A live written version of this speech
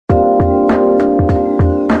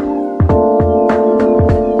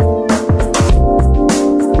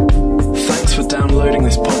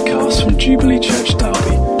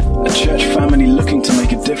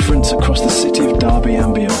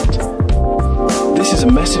is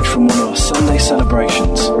a message from one of our Sunday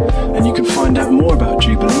celebrations, and you can find out more about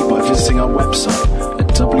Jubilee by visiting our website at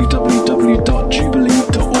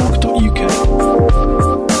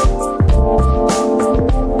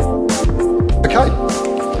www.jubilee.org.uk.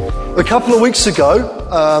 Okay, a couple of weeks ago,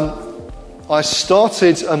 I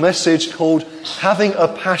started a message called Having a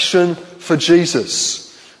Passion for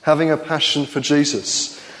Jesus. Having a Passion for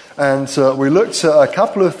Jesus. And we looked at a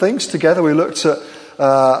couple of things together. We looked at,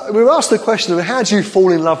 we were asked the question of how do you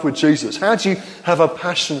fall in love with Jesus? How do you have a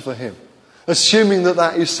passion for him? Assuming that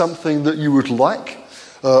that is something that you would like,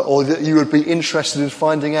 or that you would be interested in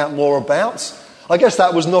finding out more about. I guess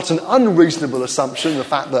that was not an unreasonable assumption, the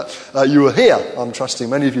fact that you were here. I'm trusting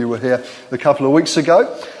many of you were here a couple of weeks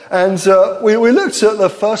ago. And we looked at the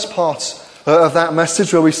first part of that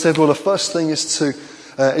message where we said, well, the first thing is to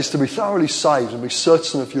be thoroughly saved and be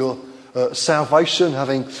certain of your salvation,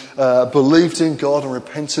 having believed in God and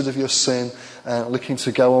repented of your sin and looking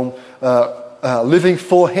to go on living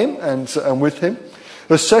for him and with him.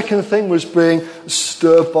 The second thing was being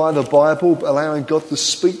stirred by the Bible, allowing God to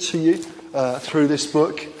speak to you through this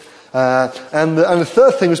book. And the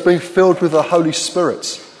third thing was being filled with the Holy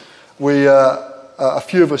Spirit. A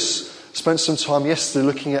few of us spent some time yesterday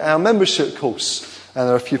looking at our membership course, and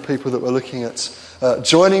there are a few people that were looking at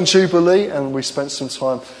joining Jubilee, and we spent some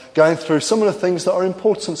time going through some of the things that are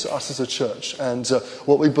important to us as a church and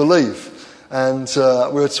what we believe. And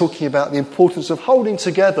we were talking about the importance of holding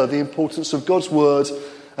together, the importance of God's Word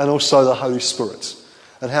and also the Holy Spirit,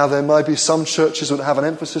 and how there may be some churches that have an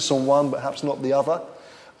emphasis on one but perhaps not the other.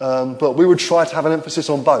 But we would try to have an emphasis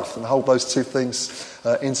on both and hold those two things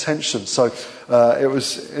in tension. So it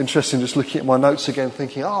was interesting just looking at my notes again,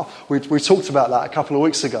 thinking, we talked about that a couple of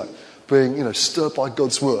weeks ago, being stirred by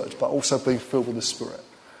God's word, but also being filled with the Spirit.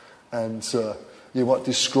 And you might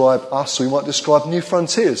describe us, or you might describe New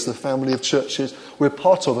Frontiers, the family of churches we're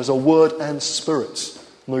part of, as a word and spirit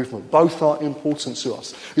movement. Both are important to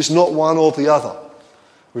us. It's not one or the other.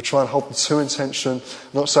 We try and hold the two in tension,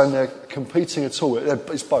 not saying they're competing at all.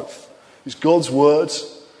 It's both. It's God's word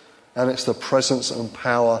and it's the presence and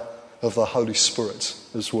power of the Holy Spirit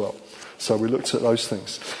as well. So we looked at those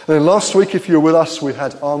things. And then last week, if you were with us, we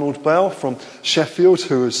had Arnold Bell from Sheffield,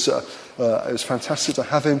 who was it was fantastic to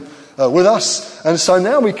have him with us. And so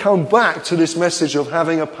now we come back to this message of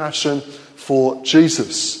having a passion for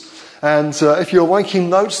Jesus. And if you're making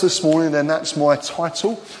notes this morning, then that's my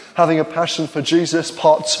title. Having a Passion for Jesus,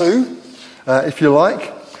 Part 2, if you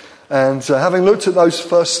like. And having looked at those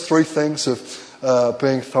first three things of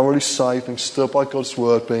being thoroughly saved, being stirred by God's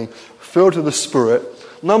word, being filled with the Spirit,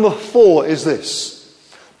 number 4 is this: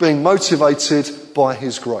 being motivated by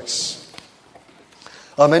his grace.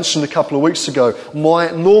 I mentioned a couple of weeks ago,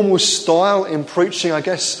 my normal style in preaching, I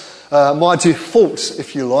guess my default,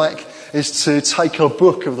 if you like, is to take a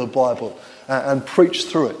book of the Bible and preach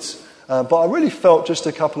through it. But I really felt just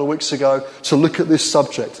a couple of weeks ago to look at this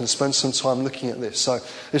subject and spend some time looking at this. So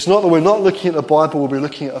it's not that we're not looking at the Bible, we'll be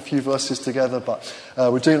looking at a few verses together, but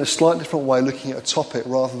we're doing it a slightly different way, looking at a topic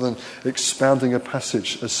rather than expounding a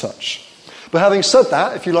passage as such. But having said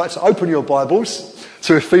that, if you'd like to open your Bibles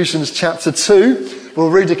to Ephesians chapter 2, we'll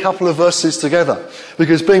read a couple of verses together.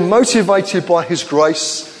 Because being motivated by his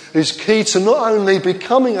grace is key to not only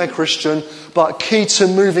becoming a Christian, but key to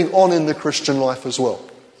moving on in the Christian life as well.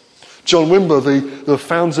 John Wimber, the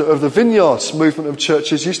founder of the Vineyard movement of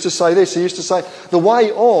churches, used to say this. He used to say, the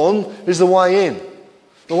way on is the way in.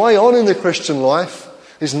 The way on in the Christian life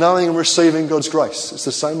is knowing and receiving God's grace. It's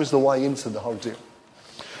the same as the way into the whole deal.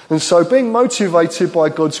 And so being motivated by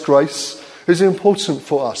God's grace is important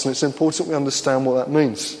for us, and it's important we understand what that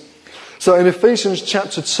means. So in Ephesians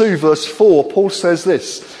chapter 2, verse 4, Paul says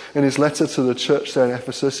this in his letter to the church there in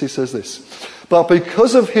Ephesus. He says this: "But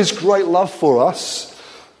because of his great love for us,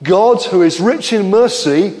 God, who is rich in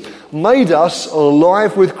mercy, made us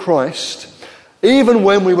alive with Christ, even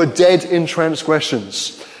when we were dead in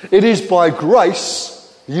transgressions. It is by grace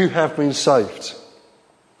you have been saved."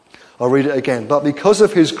 I'll read it again. "But because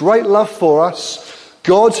of his great love for us,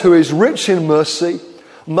 God, who is rich in mercy,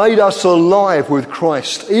 made us alive with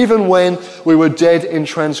Christ, even when we were dead in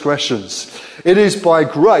transgressions. It is by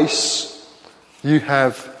grace you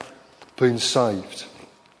have been saved."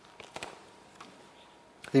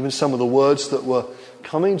 Even some of the words that were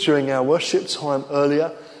coming during our worship time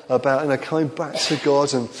earlier about coming back to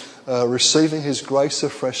God and receiving his grace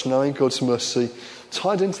afresh, knowing God's mercy,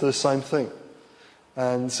 tied into the same thing.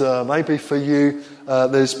 And maybe for you,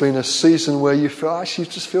 there's been a season where you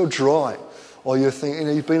just feel dry, or you're thinking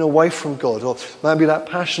you've been away from God, or maybe that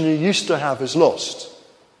passion you used to have is lost.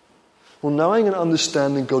 Well, knowing and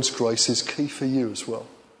understanding God's grace is key for you as well.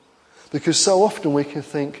 Because so often we can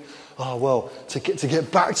think, oh, well, to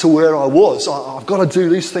get back to where I was, I've got to do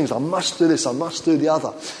these things. I must do this, I must do the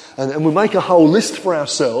other. And we make a whole list for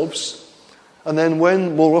ourselves. And then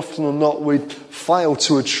when, more often than not, we fail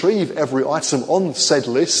to achieve every item on said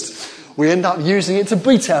list, we end up using it to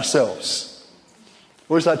beat ourselves.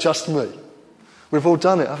 Or is that just me? We've all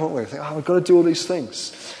done it, haven't we? We think, I've got to do all these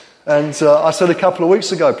things. And I said a couple of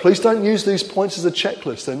weeks ago, please don't use these points as a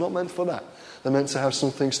checklist. They're not meant for that. They're meant to have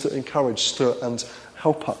some things to encourage and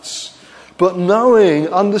help us. But knowing,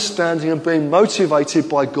 understanding and being motivated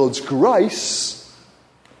by God's grace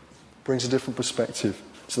brings a different perspective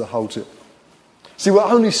to the whole deal. See, we're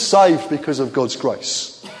only saved because of God's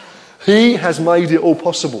grace. He has made it all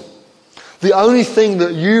possible. The only thing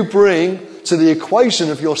that you bring to the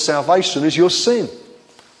equation of your salvation is your sin.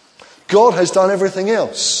 God has done everything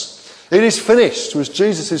else. It is finished, was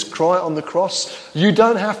Jesus' cry on the cross. You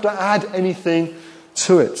don't have to add anything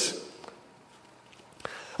to it.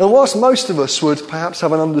 And whilst most of us would perhaps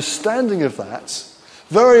have an understanding of that,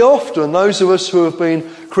 very often those of us who have been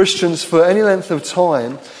Christians for any length of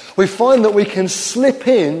time, we find that we can slip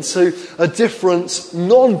into a different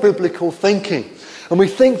non-biblical thinking. And we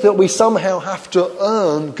think that we somehow have to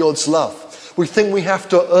earn God's love. We think we have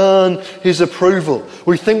to earn his approval.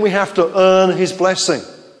 We think we have to earn his blessing.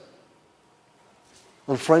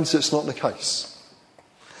 And friends, it's not the case.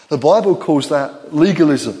 The Bible calls that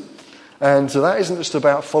legalism. And that isn't just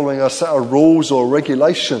about following a set of rules or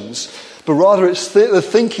regulations, but rather it's the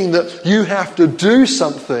thinking that you have to do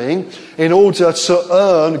something in order to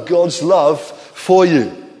earn God's love for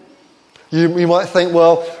you. You might think,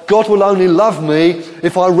 well, God will only love me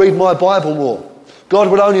if I read my Bible more. God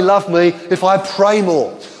would only love me if I pray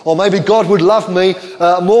more. Or maybe God would love me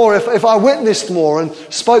more if I witnessed more and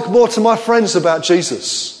spoke more to my friends about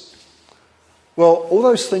Jesus. Well, all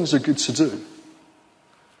those things are good to do,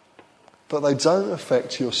 but they don't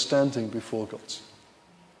affect your standing before God.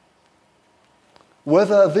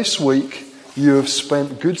 Whether this week you have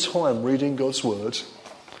spent good time reading God's Word,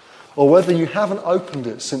 or whether you haven't opened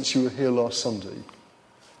it since you were here last Sunday,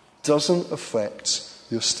 doesn't affect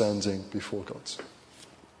your standing before God.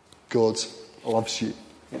 God loves you.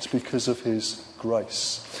 It's because of his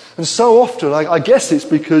grace. And so often, I guess it's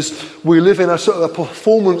because we live in a sort of a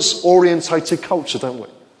performance-orientated culture, don't we?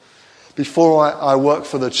 Before I worked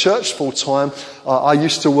for the church full-time, I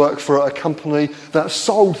used to work for a company that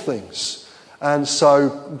sold things. And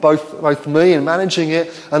so both me in managing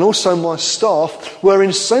it and also my staff were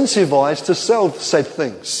incentivized to sell said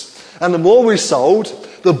things. And the more we sold,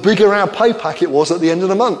 the bigger our pay packet was at the end of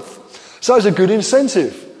the month. So it was a good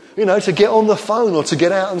incentive, to get on the phone or to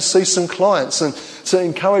get out and see some clients and to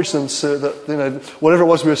encourage them so that, whatever it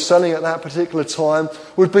was we were selling at that particular time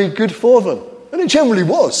would be good for them. And it generally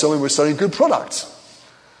was, so we were selling good product.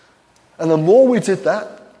 And the more we did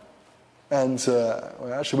that, and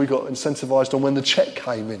actually we got incentivised on when the cheque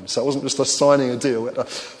came in. So it wasn't just us signing a deal. We had to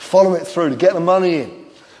follow it through to get the money in.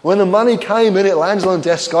 When the money came in, it landed on the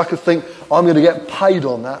desk, I could think, I'm going to get paid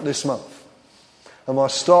on that this month. And my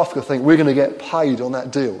staff could think, we're going to get paid on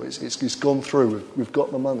that deal. It's gone through. We've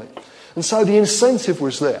got the money. And so the incentive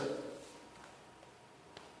was there.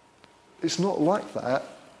 It's not like that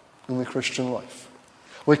in the Christian life.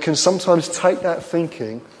 We can sometimes take that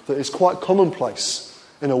thinking that is quite commonplace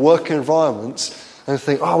in a work environment and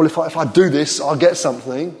think, oh, well, if I do this, I'll get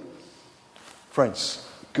something. Friends,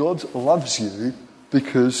 God loves you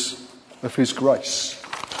because of his grace.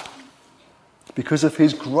 Because of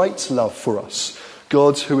his great love for us.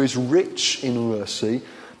 God, who is rich in mercy,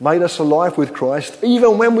 made us alive with Christ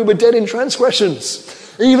even when we were dead in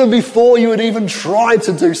transgressions. Even before you had even tried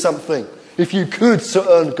to do something. If you could to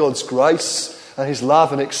earn God's grace and his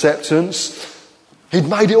love and acceptance, he'd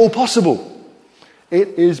made it all possible.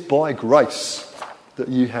 It is by grace that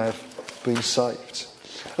you have been saved.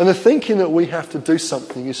 And the thinking that we have to do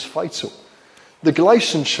something is fatal. The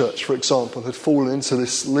Galatian church, for example, had fallen into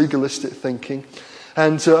this legalistic thinking.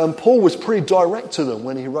 And Paul was pretty direct to them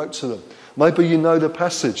when he wrote to them. Maybe you know the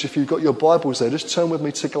passage. If you've got your Bibles there, just turn with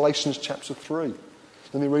me to Galatians chapter 3.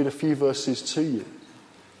 Let me read a few verses to you.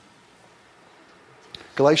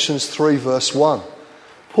 Galatians 3 verse 1.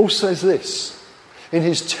 Paul says this in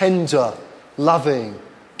his tender, loving,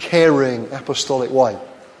 caring, apostolic way.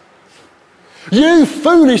 You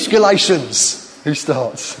foolish Galatians, he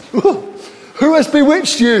starts. Who has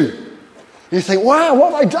bewitched you? You think, wow,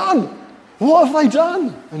 what have they done? What have they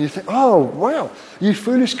done? And you think, oh, wow, you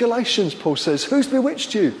foolish Galatians, Paul says. Who's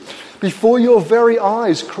bewitched you? Before your very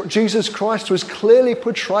eyes, Jesus Christ was clearly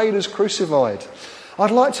portrayed as crucified. I'd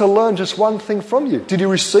like to learn just one thing from you. Did you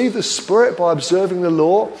receive the Spirit by observing the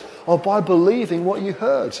law or by believing what you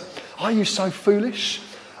heard? Are you so foolish?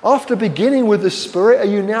 After beginning with the Spirit,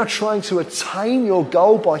 are you now trying to attain your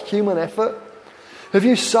goal by human effort? Have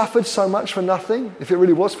you suffered so much for nothing, if it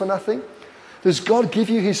really was for nothing? Does God give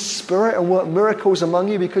you his Spirit and work miracles among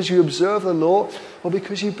you because you observe the law or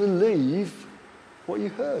because you believe what you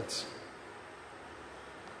heard?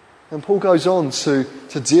 And Paul goes on to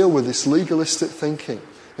deal with this legalistic thinking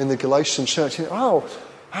in the Galatian church.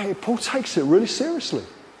 Paul takes it really seriously.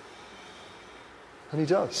 And he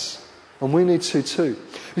does. And we need to too.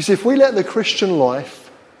 You see, if we let the Christian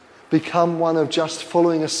life become one of just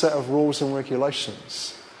following a set of rules and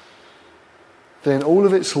regulations, then all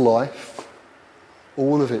of its life,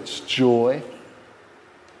 all of its joy,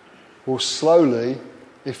 will slowly,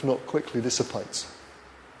 if not quickly, dissipate.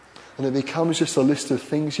 And it becomes just a list of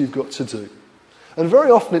things you've got to do. And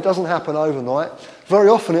very often it doesn't happen overnight. Very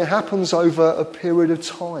often it happens over a period of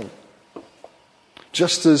time.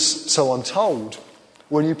 Just as, so I'm told,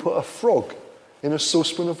 when you put a frog in a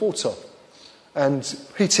saucepan of water and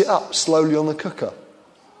heat it up slowly on the cooker.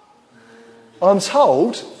 I'm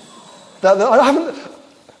told that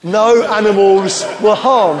no animals were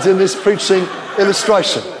harmed in this preaching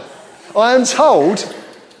illustration. I am told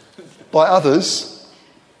by others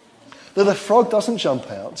that the frog doesn't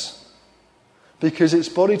jump out because its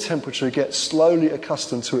body temperature gets slowly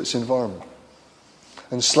accustomed to its environment.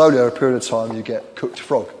 And slowly over a period of time you get cooked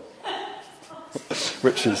frog,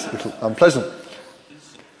 which is a little unpleasant.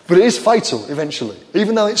 But it is fatal eventually.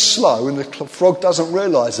 Even though it's slow and the frog doesn't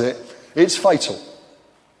realise it, it's fatal.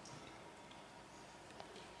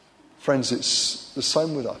 Friends, it's the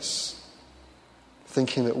same with us,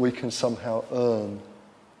 thinking that we can somehow earn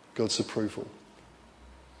God's approval.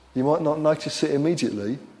 You might not notice it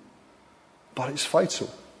immediately, but it's fatal.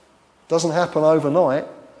 It doesn't happen overnight,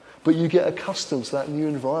 but you get accustomed to that new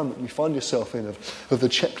environment you find yourself in of the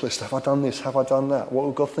checklist. Have I done this? Have I done that? What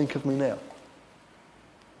will God think of me now?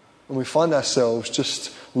 And we find ourselves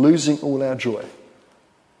just losing all our joy,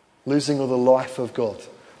 losing all the life of God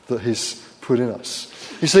that he's put in us.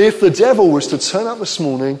 You see, if the devil was to turn up this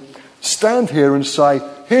morning, stand here and say,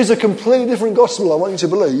 here's a completely different gospel I want you to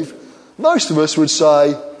believe, most of us would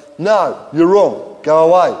say, no, you're wrong,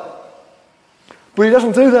 go away. But he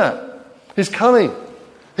doesn't do that. He's cunning.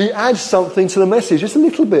 He adds something to the message, just a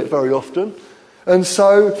little bit very often. And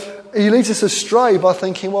so he leads us astray by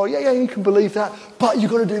thinking, well, yeah, you can believe that, but you've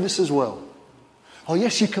got to do this as well. Oh,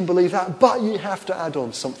 yes, you can believe that, but you have to add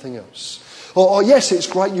on something else. Or yes, it's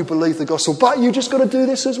great you believe the gospel, but you just got to do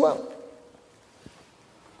this as well.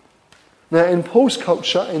 Now, in Paul's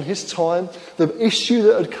culture, in his time, the issue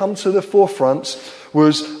that had come to the forefront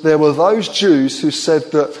was there were those Jews who said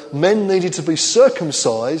that men needed to be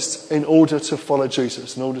circumcised in order to follow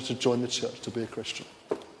Jesus, in order to join the church, to be a Christian.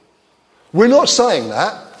 We're not saying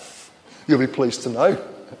that, you'll be pleased to know.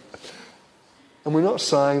 And we're not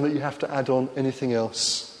saying that you have to add on anything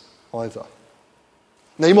else either.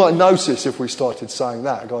 Now, you might notice if we started saying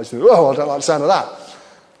that, guys think, oh, I don't like the sound of that.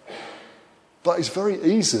 But it's very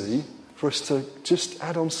easy for us to just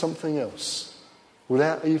add on something else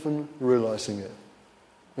without even realising it.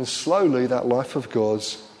 And slowly that life of God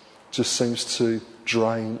just seems to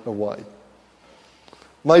drain away.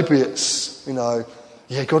 Maybe it's,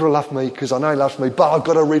 yeah, God will love me because I know he loves me, but I've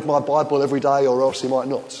got to read my Bible every day or else he might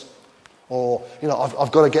not. Or,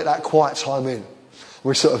 I've got to get that quiet time in.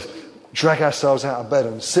 We sort of drag ourselves out of bed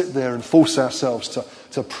and sit there and force ourselves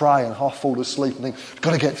to pray and half fall asleep and think,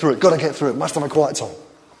 got to get through it, must have a quiet time.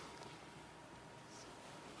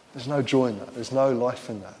 There's no joy in that. There's no life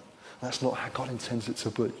in that. That's not how God intends it to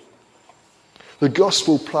be. The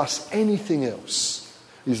gospel plus anything else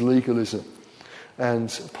is legalism. And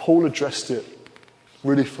Paul addressed it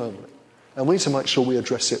really firmly. And we need to make sure we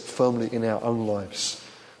address it firmly in our own lives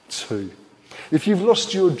too. If you've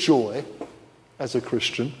lost your joy as a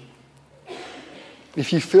Christian,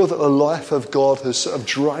 if you feel that the life of God has sort of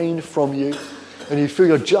drained from you and you feel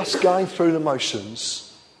you're just going through the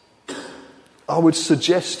motions, I would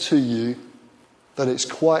suggest to you that it's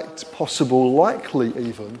quite possible, likely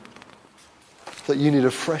even, that you need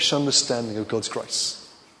a fresh understanding of God's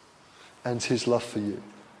grace and his love for you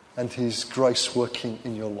and his grace working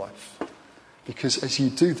in your life. Because as you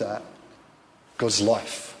do that, God's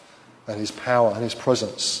life and his power and his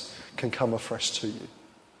presence can come afresh to you.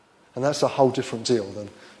 And that's a whole different deal than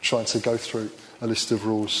trying to go through a list of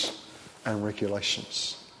rules and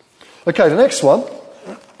regulations. Okay, the next one,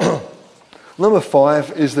 number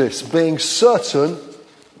 5, is this: being certain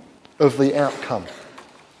of the outcome.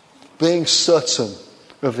 Being certain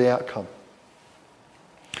of the outcome.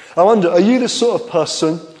 I wonder, are you the sort of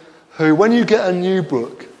person who, when you get a new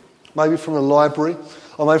book, maybe from the library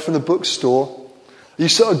or maybe from the bookstore, You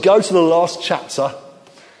sort of go to the last chapter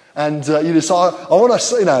and you decide, I want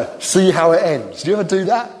to see how it ends. Do you ever do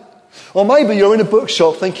that? Or maybe you're in a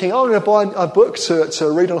bookshop thinking, I'm going to buy a book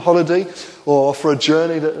to read on holiday or for a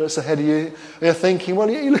journey that's ahead of you. And you're thinking, well,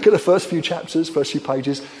 you look at the first few chapters, first few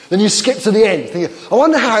pages, then you skip to the end, thinking, I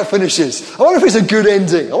wonder how it finishes. I wonder if it's a good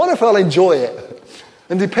ending. I wonder if I'll enjoy it.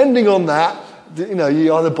 And depending on that,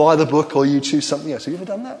 you either buy the book or you choose something else. Have you ever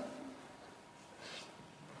done that?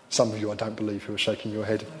 Some of you, I don't believe, who are shaking your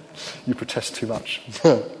head. You protest too much.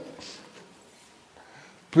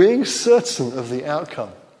 Being certain of the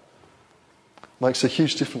outcome makes a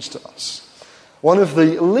huge difference to us. One of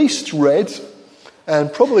the least read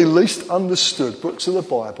and probably least understood books of the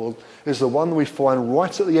Bible is the one we find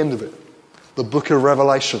right at the end of it, the book of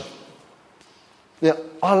Revelation. Now,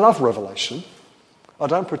 I love Revelation. I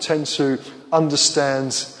don't pretend to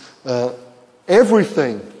understand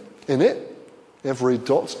everything in it, every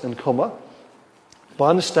dot and comma, but I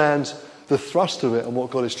understand the thrust of it and what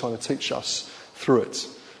God is trying to teach us through it.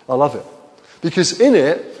 I love it. Because in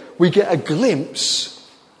it, we get a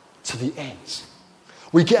glimpse to the end.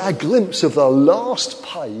 We get a glimpse of the last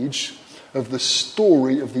page of the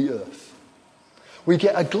story of the earth. We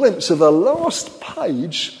get a glimpse of the last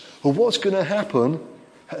page of what's going to happen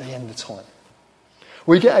at the end of time.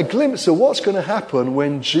 We get a glimpse of what's going to happen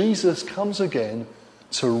when Jesus comes again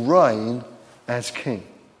to reign as King.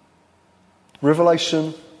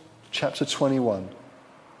 Revelation chapter 21,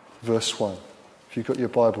 verse 1. If you've got your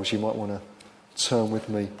Bibles, you might want to turn with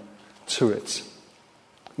me to it.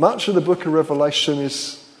 Much of the book of Revelation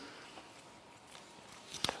is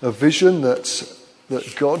a vision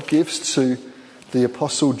that God gives to the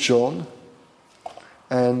Apostle John.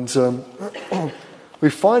 And we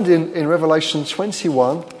find in Revelation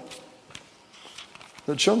 21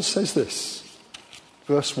 that John says this.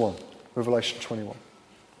 Verse 1, Revelation 21.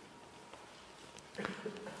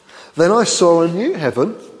 Then I saw a new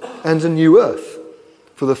heaven and a new earth.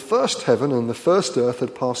 For the first heaven and the first earth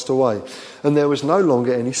had passed away, and there was no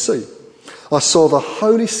longer any sea. I saw the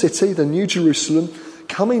holy city, the new Jerusalem,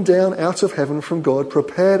 coming down out of heaven from God,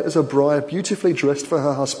 prepared as a bride beautifully dressed for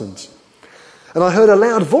her husband. And I heard a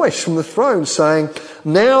loud voice from the throne saying,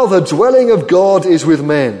 now the dwelling of God is with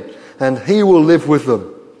men, and he will live with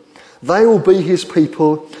them. They will be his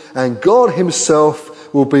people, and God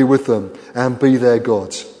himself will be with them and be their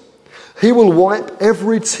God. He will wipe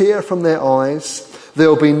every tear from their eyes. There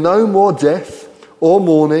will be no more death, or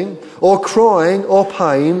mourning, or crying, or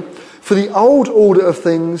pain, for the old order of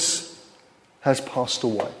things has passed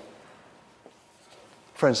away.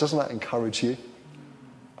 Friends, doesn't that encourage you?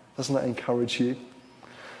 Doesn't that encourage you?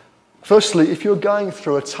 Firstly, if you're going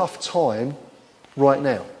through a tough time right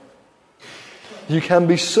now, you can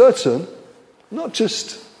be certain, not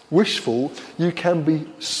just wishful, you can be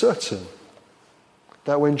certain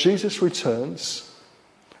that when Jesus returns,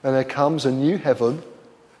 and there comes a new heaven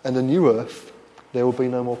and a new earth, there will be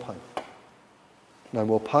no more pain. No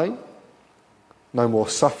more pain, no more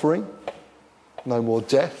suffering, no more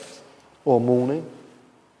death or mourning.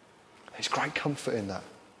 There's great comfort in that.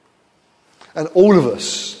 And all of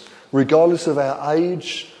us, regardless of our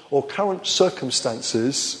age or current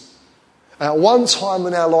circumstances, at one time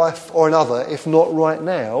in our life or another, if not right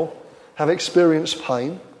now, have experienced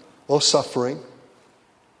pain or suffering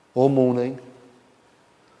or mourning.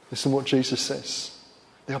 Listen to what Jesus says.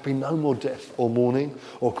 There'll be no more death or mourning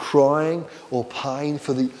or crying or pain,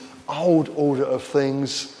 for the old order of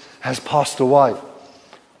things has passed away.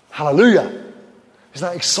 Hallelujah. Isn't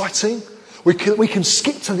that exciting? We can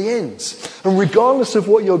skip to the end. And regardless of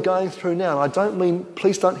what you're going through now,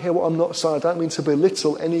 please don't hear what I'm not saying, I don't mean to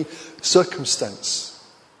belittle any circumstance.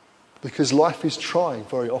 Because life is trying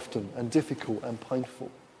very often and difficult and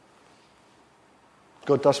painful.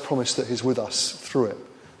 God does promise that he's with us through it.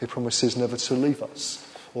 He promises never to leave us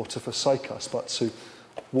or to forsake us, but to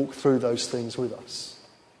walk through those things with us.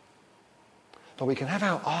 But we can have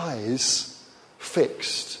our eyes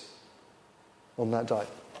fixed on that day.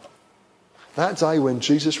 That day when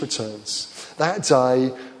Jesus returns. That day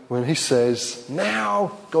when he says,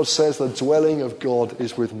 now, God says, the dwelling of God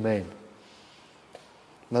is with men.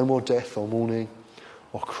 No more death or mourning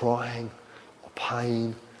or crying or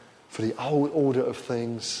pain, for the old order of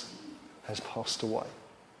things has passed away.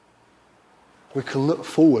 We can look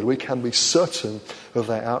forward. We can be certain of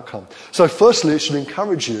that outcome. So firstly, it should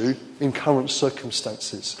encourage you in current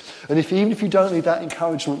circumstances. And even if you don't need that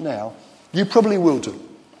encouragement now, you probably will do.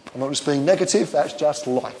 I'm not just being negative, that's just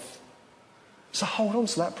life. So hold on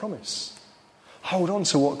to that promise. Hold on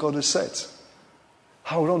to what God has said.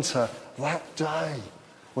 Hold on to that day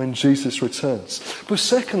when Jesus returns. But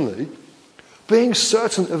secondly, Being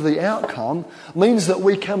certain of the outcome means that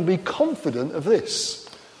we can be confident of this.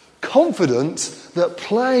 Confident that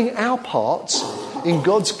playing our part in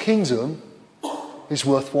God's kingdom is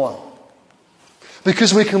worthwhile.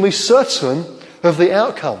 Because we can be certain of the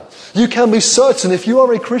outcome. You can be certain, if you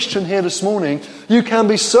are a Christian here this morning, you can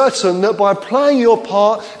be certain that by playing your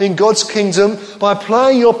part in God's kingdom, by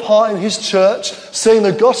playing your part in His church, seeing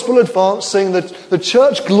the gospel advance, seeing the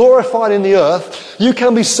church glorified in the earth, you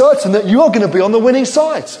can be certain that you are going to be on the winning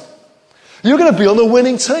side. You're going to be on the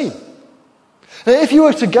winning team. Now, if you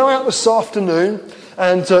were to go out this afternoon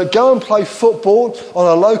and go and play football on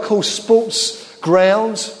a local sports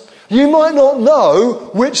ground, you might not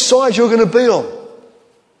know which side you're going to be on.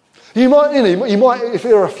 You might, if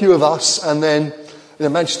there are a few of us and then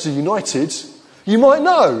Manchester United, you might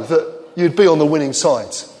know that you'd be on the winning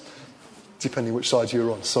side. Depending which side you're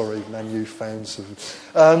on. Sorry, Man U fans.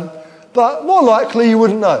 But more likely you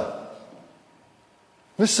wouldn't know.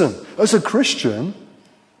 Listen, as a Christian,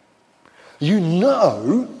 you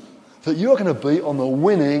know that you're going to be on the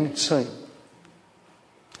winning team.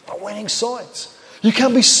 The winning side. You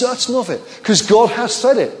can be certain of it because God has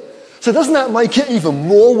said it. So doesn't that make it even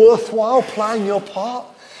more worthwhile playing your part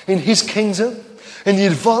in His kingdom, in the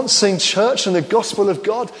advancing church and the gospel of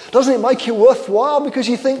God? Doesn't it make it worthwhile? Because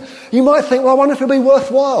you might think, well, I wonder if it'll be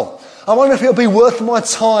worthwhile. I wonder if it'll be worth my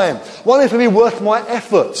time. I wonder if it'll be worth my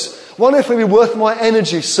effort. I wonder if it'll be worth my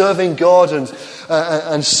energy serving God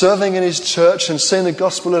and serving in His church and seeing the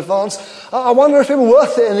gospel advance. I wonder if it'll be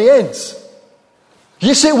worth it in the end.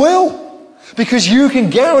 Yes, it will. Because you can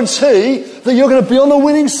guarantee that you're going to be on the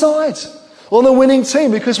winning side, on the winning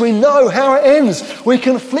team, because we know how it ends. We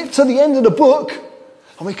can flip to the end of the book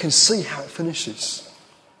and we can see how it finishes.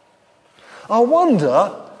 I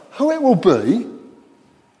wonder who it will be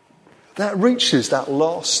that reaches that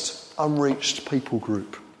last unreached people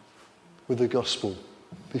group with the gospel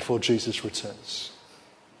before Jesus returns.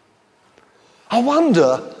 I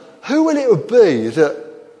wonder who will it be that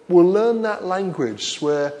will learn that language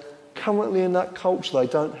where currently in that culture they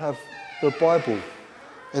don't have the Bible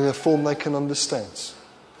in a form they can understand.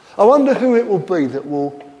 I wonder who it will be that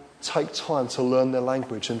will take time to learn their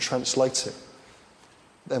language and translate it.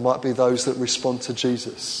 There might be those that respond to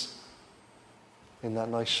Jesus in that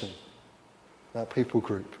nation, that people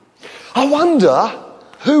group. I wonder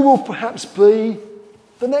who will perhaps be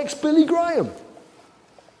the next Billy Graham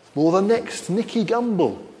or the next Nicky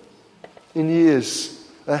Gumbel in years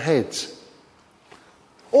ahead.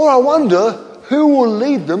 Or I wonder who will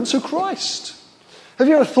lead them to Christ. Have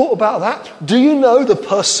you ever thought about that? Do you know the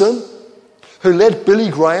person who led Billy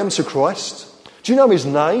Graham to Christ? Do you know his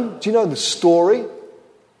name? Do you know the story?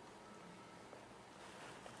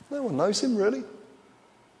 No one knows him, really.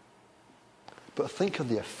 But think of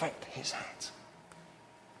the effect he's had.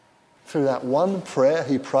 Through that one prayer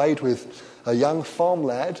he prayed with a young farm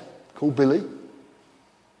lad called Billy.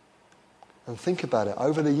 And think about it,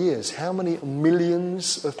 over the years, how many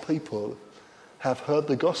millions of people have heard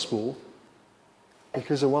the gospel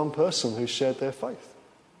because of one person who shared their faith?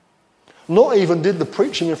 Not even did the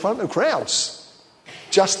preaching in front of crowds,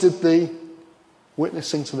 just did the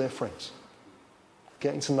witnessing to their friends,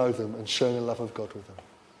 getting to know them and sharing the love of God with them.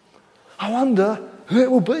 I wonder who it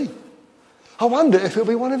will be. I wonder if it'll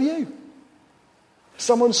be one of you.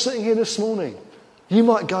 Someone sitting here this morning, you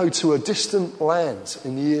might go to a distant land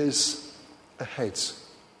in years ahead.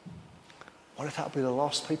 What if that will be the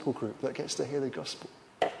last people group that gets to hear the gospel?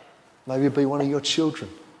 Maybe it'll be one of your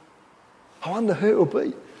children. I wonder who it will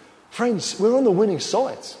be. Friends, we're on the winning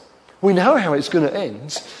side. We know how it's going to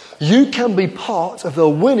end. You can be part of the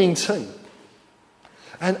winning team.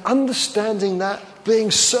 And understanding that,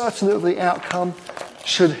 being certain of the outcome,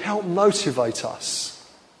 should help motivate us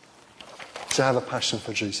to have a passion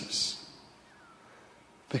for Jesus.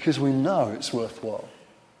 Because we know it's worthwhile.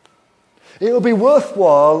 It will be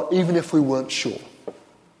worthwhile even if we weren't sure.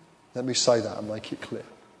 Let me say that and make it clear.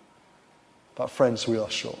 But friends, we are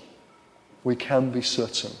sure. We can be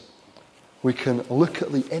certain. We can look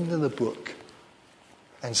at the end of the book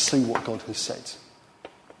and see what God has said.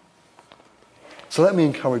 So let me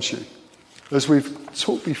encourage you, as we've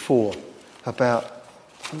talked before about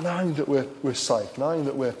knowing that we're saved, knowing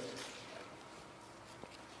that we're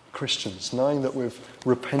Christians, knowing that we've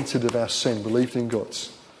repented of our sin, believed in God.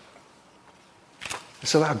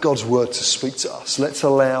 Let's allow God's word to speak to us. Let's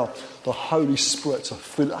allow the Holy Spirit to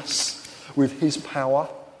fill us with His power,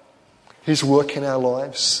 His work in our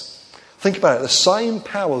lives. Think about it. The same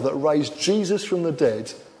power that raised Jesus from the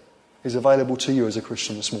dead is available to you as a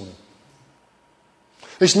Christian this morning.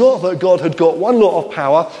 It's not that God had got one lot of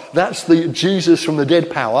power, that's the Jesus from the dead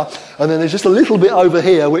power, and then there's just a little bit over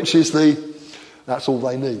here which is the that's all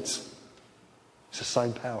they need. It's the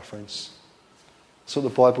same power, friends. That's what the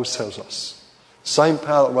Bible tells us. Same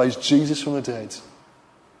power that raised Jesus from the dead,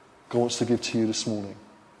 God wants to give to you this morning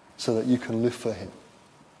so that you can live for him.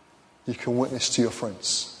 You can witness to your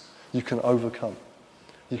friends. You can overcome.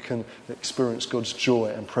 You can experience God's joy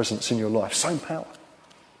and presence in your life. Same power.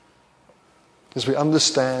 As we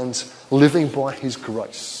understand living by his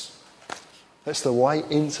grace. That's the way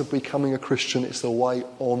into becoming a Christian. It's the way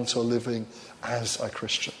on to living as a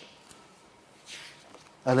Christian.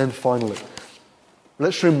 And then finally,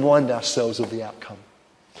 let's remind ourselves of the outcome.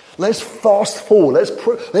 Let's fast forward.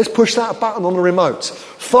 Let's push that button on the remote.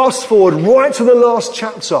 Fast forward right to the last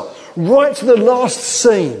chapter. Right to the last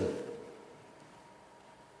scene.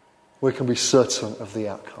 We can be certain of the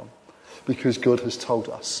outcome. Because God has told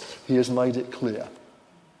us. He has made it clear.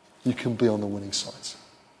 You can be on the winning side.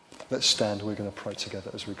 Let's stand. We're going to pray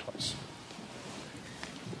together as we close.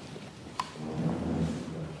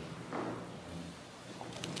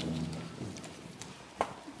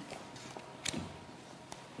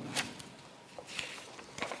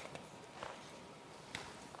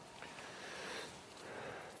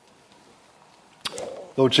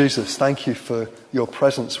 Lord Jesus, thank you for your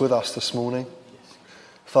presence with us this morning.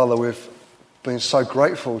 Father, we've been so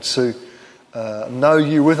grateful to know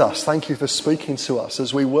you with us. Thank you for speaking to us.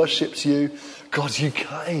 As we worshipped you, God, you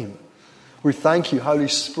came. We thank you, Holy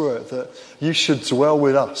Spirit, that you should dwell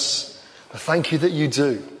with us. Thank you that you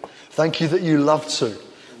do. Thank you that you love to.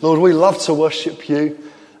 Lord, we love to worship you.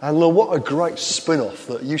 And Lord, what a great spin-off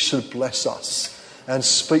that you should bless us and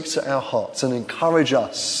speak to our hearts and encourage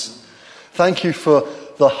us. Thank you for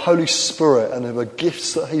the Holy Spirit and the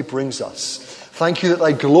gifts that he brings us. Thank you that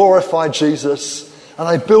they glorify Jesus and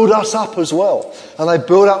they build us up as well. And they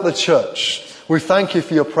build up the church. We thank you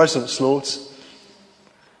for your presence, Lord.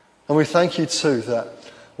 And we thank you too that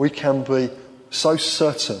we can be so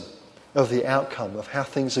certain of the outcome of how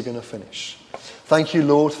things are going to finish. Thank you,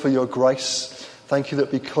 Lord, for your grace. Thank you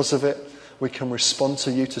that because of it we can respond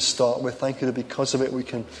to you to start with. Thank you that because of it we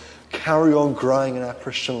can carry on growing in our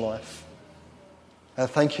Christian life. And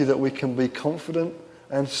thank you that we can be confident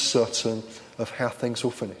and certain of how things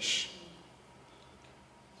will finish.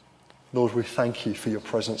 Lord, we thank you for your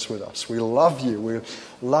presence with us. We love you. We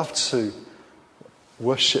love to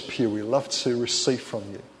worship you. We love to receive from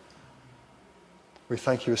you. We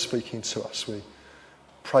thank you for speaking to us. We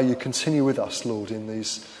pray you continue with us, Lord, in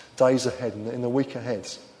these days ahead and in the week ahead.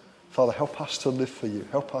 Father, help us to live for you.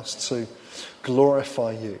 Help us to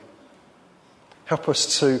glorify you. Help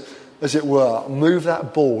us to, as it were, move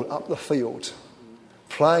that ball up the field,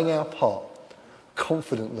 playing our part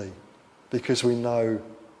confidently because we know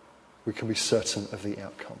we can be certain of the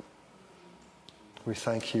outcome. We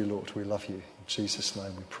thank you, Lord. We love you. In Jesus'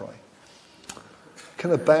 name we pray. Can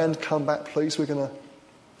the band come back, please?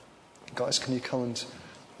 Guys, can you come and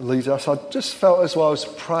lead us? I just felt as well as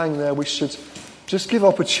praying there, we should just give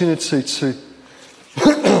opportunity to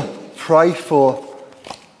pray for,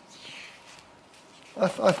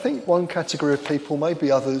 I think, one category of people,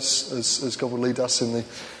 maybe others, as God will lead us in the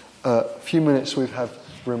few minutes we have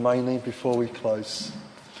remaining before we close.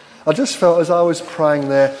 I just felt as I was praying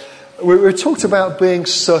there, we talked about being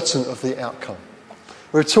certain of the outcome.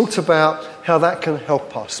 We talked about how that can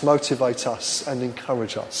help us, motivate us and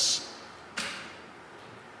encourage us.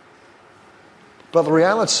 But the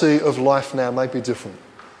reality of life now may be different.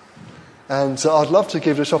 And I'd love to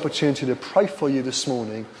give this opportunity to pray for you this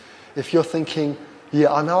morning if you're thinking,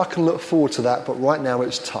 yeah, I know I can look forward to that, but right now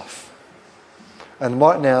it's tough. And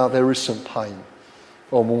right now there is some pain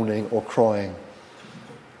or mourning or crying.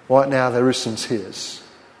 Right now there is some tears.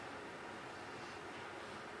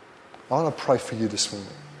 I want to pray for you this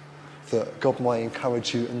morning that God might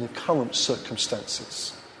encourage you in the current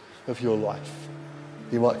circumstances of your life.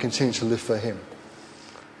 You might continue to live for him.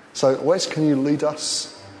 So Wes, can you lead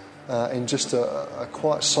us in just a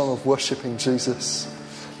quiet song of worshipping Jesus?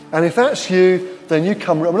 And if that's you, then you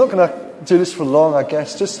come. I'm not going to do this for long, I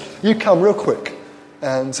guess. Just you come real quick.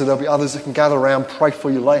 And so there'll be others that can gather around, pray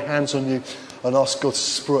for you, lay hands on you, and ask God's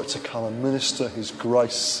Spirit to come and minister his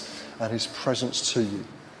grace and his presence to you.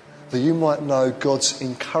 That you might know God's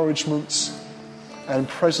encouragement and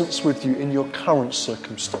presence with you in your current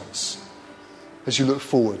circumstance as you look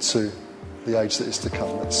forward to the age that is to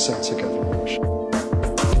come. Let's sing together and worship.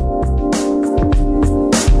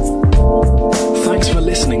 Thanks for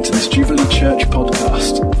listening to this Jubilee Church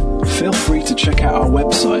podcast. Feel free to check out our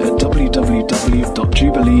website at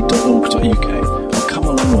www.jubilee.org.uk or come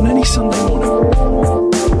along on any Sunday morning.